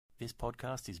This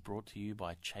podcast is brought to you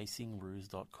by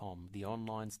ChasingRoos.com, the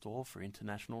online store for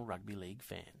international rugby league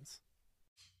fans.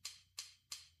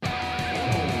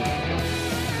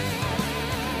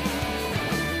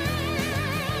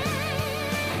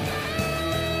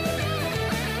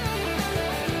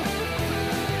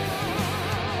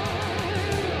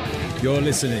 You're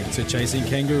listening to Chasing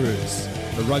Kangaroos,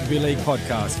 the rugby league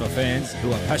podcast for fans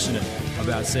who are passionate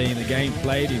about seeing the game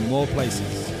played in more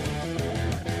places.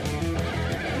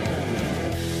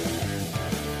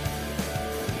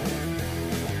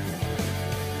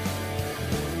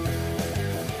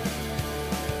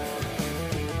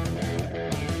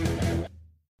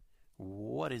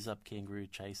 What is up, Kangaroo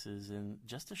Chasers? And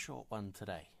just a short one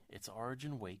today. It's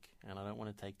Origin week, and I don't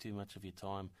want to take too much of your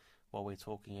time while we're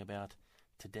talking about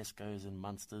Tedesco's and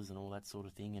Munsters and all that sort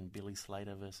of thing, and Billy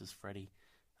Slater versus Freddie.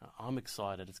 I'm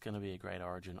excited. It's going to be a great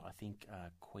Origin. I think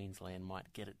Queensland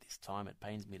might get it this time. It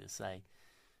pains me to say.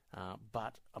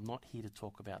 But I'm not here to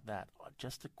talk about that.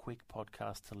 Just a quick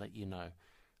podcast to let you know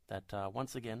that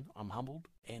once again, I'm humbled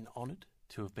and honoured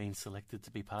to have been selected to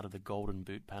be part of the Golden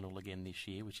Boot panel again this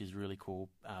year, which is really cool.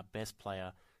 Best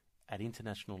player at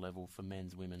international level for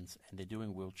men's, women's, and they're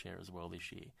doing wheelchair as well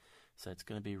this year. So it's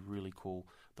going to be really cool.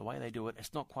 The way they do it,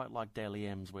 it's not quite like Daily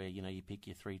M's where, you know, you pick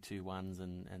your 3, 2, 1s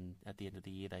and at the end of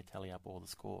the year they tally up all the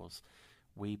scores.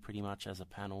 We pretty much as a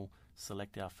panel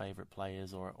select our favourite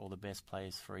players or the best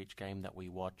players for each game that we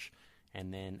watch,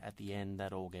 and then at the end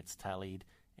that all gets tallied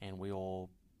and we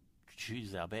all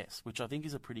choose our best, which I think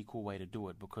is a pretty cool way to do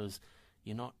it because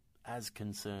you're not as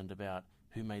concerned about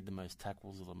who made the most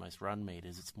tackles or the most run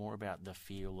meters. It's more about the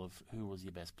feel of who was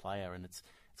your best player, and it's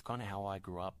kind of how I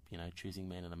grew up, you know, choosing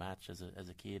man of the match as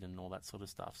a kid and all that sort of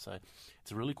stuff. So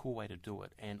it's a really cool way to do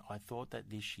it, and I thought that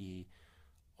this year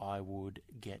I would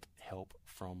get help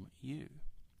from you,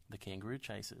 the Kangaroo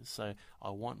Chasers. So I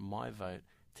want my vote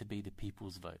to be the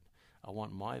people's vote. I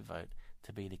want my vote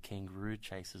to be the Kangaroo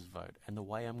Chasers vote. And the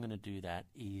way I'm going to do that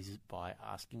is by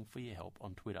asking for your help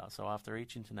on Twitter. So after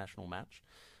each international match,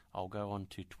 I'll go on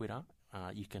to Twitter.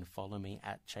 You can follow me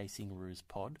at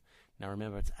ChasingRoosPod. Now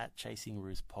remember, it's at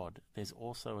ChasingRoosPod. There's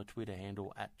also a Twitter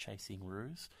handle at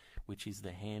ChasingRoos, which is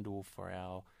the handle for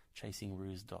our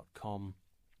ChasingRoos.com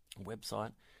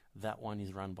website. That one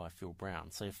is run by Phil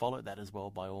Brown. So follow that as well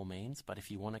by all means. But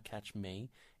if you want to catch me,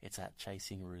 it's at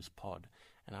ChasingRoosPod.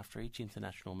 And after each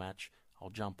international match, I'll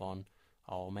jump on.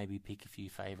 I'll maybe pick a few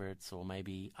favourites or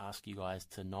maybe ask you guys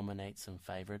to nominate some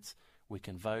favourites. We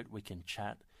can vote, we can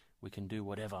chat, we can do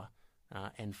whatever.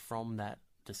 And from that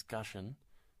discussion,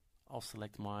 I'll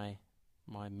select my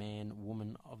man,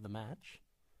 woman of the match,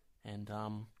 and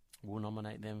we'll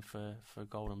nominate them for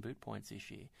Golden Boot points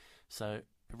this year. So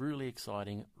really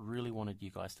exciting, really wanted you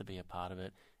guys to be a part of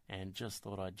it, and just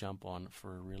thought I'd jump on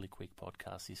for a really quick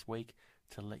podcast this week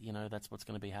to let you know that's what's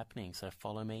going to be happening. So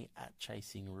follow me at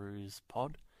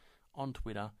ChasingRoosPod on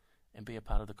Twitter and be a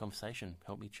part of the conversation.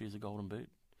 Help me choose a Golden Boot.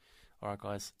 All right,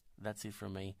 guys, that's it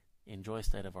from me. Enjoy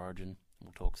State of Origin.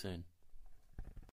 We'll talk soon.